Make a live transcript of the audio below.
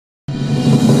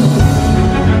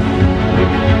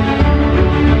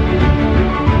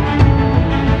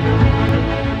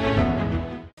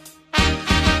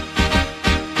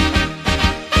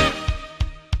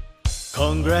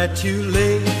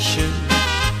Congratulations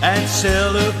and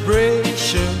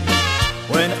celebration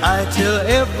when I tell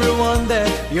everyone that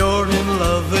you're in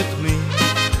love with me.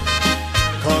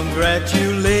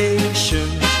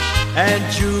 Congratulations and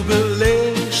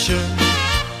jubilation.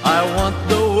 I want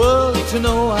the world to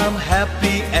know I'm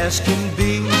happy as can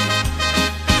be.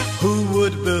 Who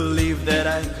would believe that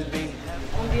I could be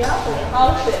happy? On behalf of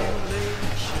AOFFEP,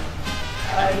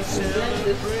 I present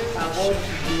this award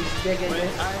to this Jegede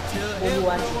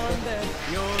Oluwatike.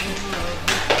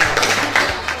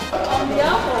 On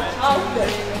behalf of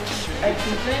AOFFEP, I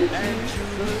present to you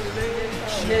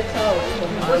this letter of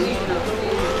congratulations.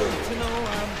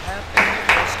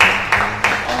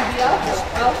 On behalf of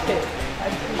AOFFEP, I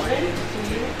present to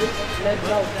you this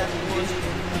letter of congratulations.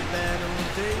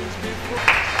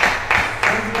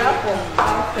 On behalf of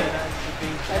AOFFEP,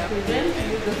 I present to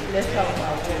you this letter of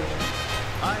award.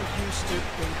 On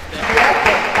behalf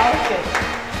of AOFFEP, I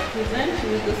present to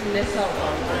you this letter of award. On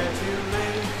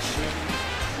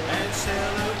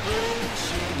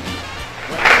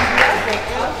behalf of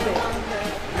AOFFEP,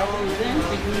 I present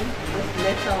to you this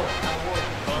letter of award.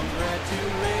 On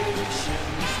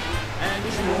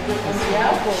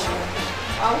behalf of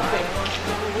AOFFEP, I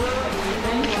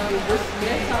present to you this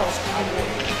letter of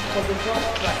award for the first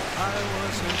prize. I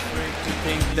wasn't afraid to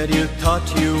think that you thought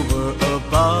you were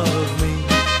above me,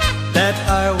 that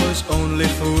I was only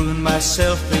fooling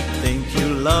myself to think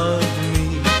you loved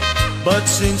me. But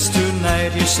since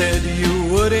tonight you said you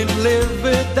wouldn't live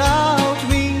without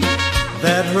me,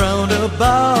 that round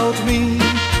about me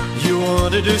you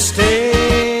wanted to stay.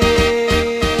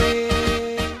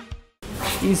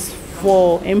 Is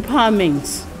for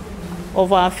empowerment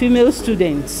of our female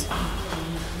students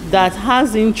that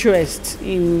has interest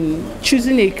in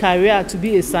choosing a career to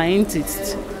be a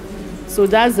scientist. So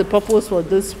that's the purpose for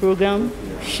this program.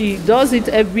 She does it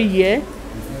every year.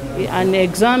 An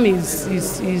exam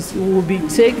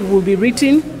will be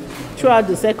written throughout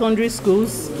the secondary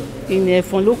schools in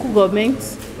Efon local government.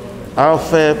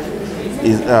 AOFFEP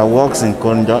works in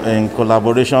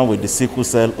collaboration with the Sickle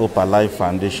Hope Alaaye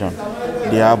Foundation.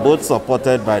 They are both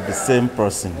supported by the same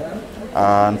person.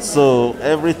 And so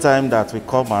every time that we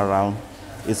come around,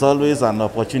 it's always an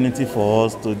opportunity for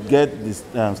us to get the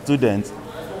students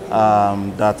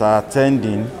that are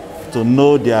attending to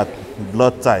know their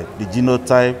blood type, the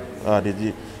genotype,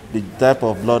 the type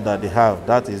of blood that they have,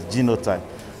 that is genotype,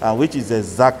 which is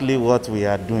exactly what we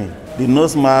are doing. The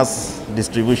nose mask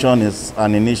distribution is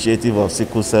an initiative of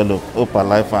Sickle Hope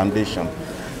Alaaye Foundation.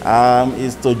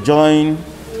 Is to join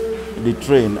the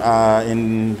train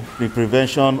in the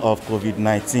prevention of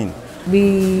COVID-19.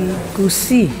 We could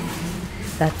see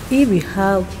that if we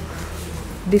have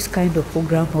this kind of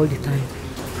program all the time,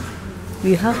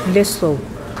 we have less of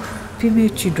female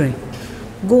children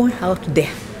going out there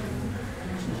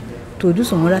to do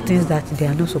some other things that they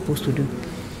are not supposed to do.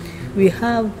 We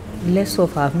have less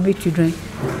of our female children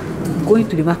going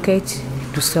to the market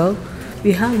to sell.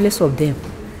 We have less of them.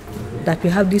 That we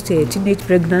have this teenage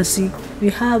pregnancy, we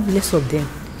have less of them.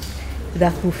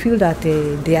 That we feel that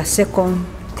they are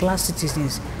second-class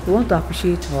citizens. We want to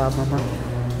appreciate our mama,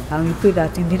 and we pray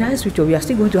that in the next future we are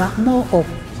still going to have more of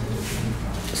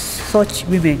such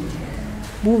women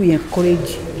who will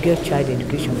encourage girl child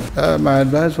education. My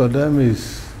advice for them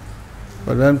is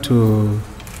for them to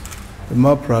be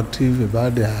more proactive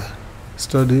about their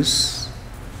studies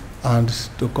and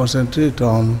to concentrate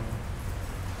on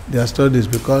their studies,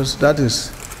 because that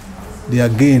is their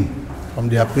gain from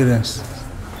their parents.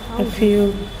 I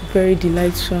feel very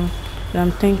delightful.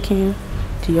 I'm thanking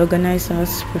the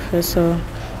organizers, Professor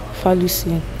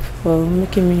Falusi, for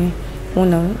making me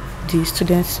one of the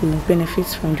students who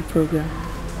benefits from the program.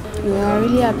 I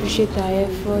really appreciate our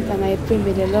effort, and I pray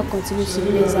may the Lord continue to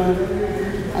bless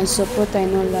and support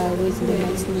and all our ways in the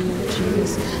mighty name of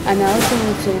Jesus. And I also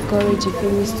want to encourage the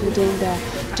female students that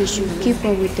they should keep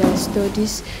up with their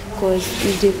studies, because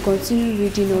if they continue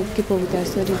reading or keep up with their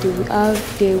studies, there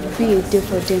will be a day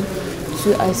for them to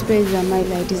aspire in a mind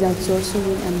like this and to also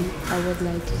win an award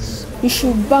like this. We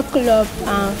should buckle up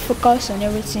and focus on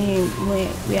everything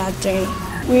we are doing.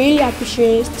 We really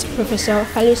appreciate Professor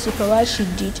Falusi for what she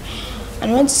did,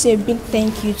 and I want to say a big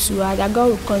thank you to her, that God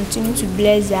will continue to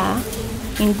bless her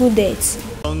in good deeds.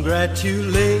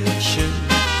 Congratulations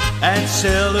and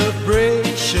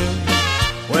celebration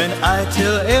when I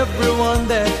tell everyone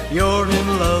that you're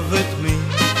in love with me.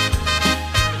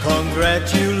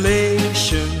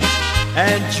 Congratulations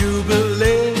and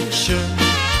jubilation.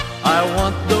 I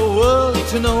want the world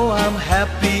to know I'm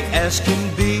happy as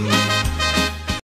can be.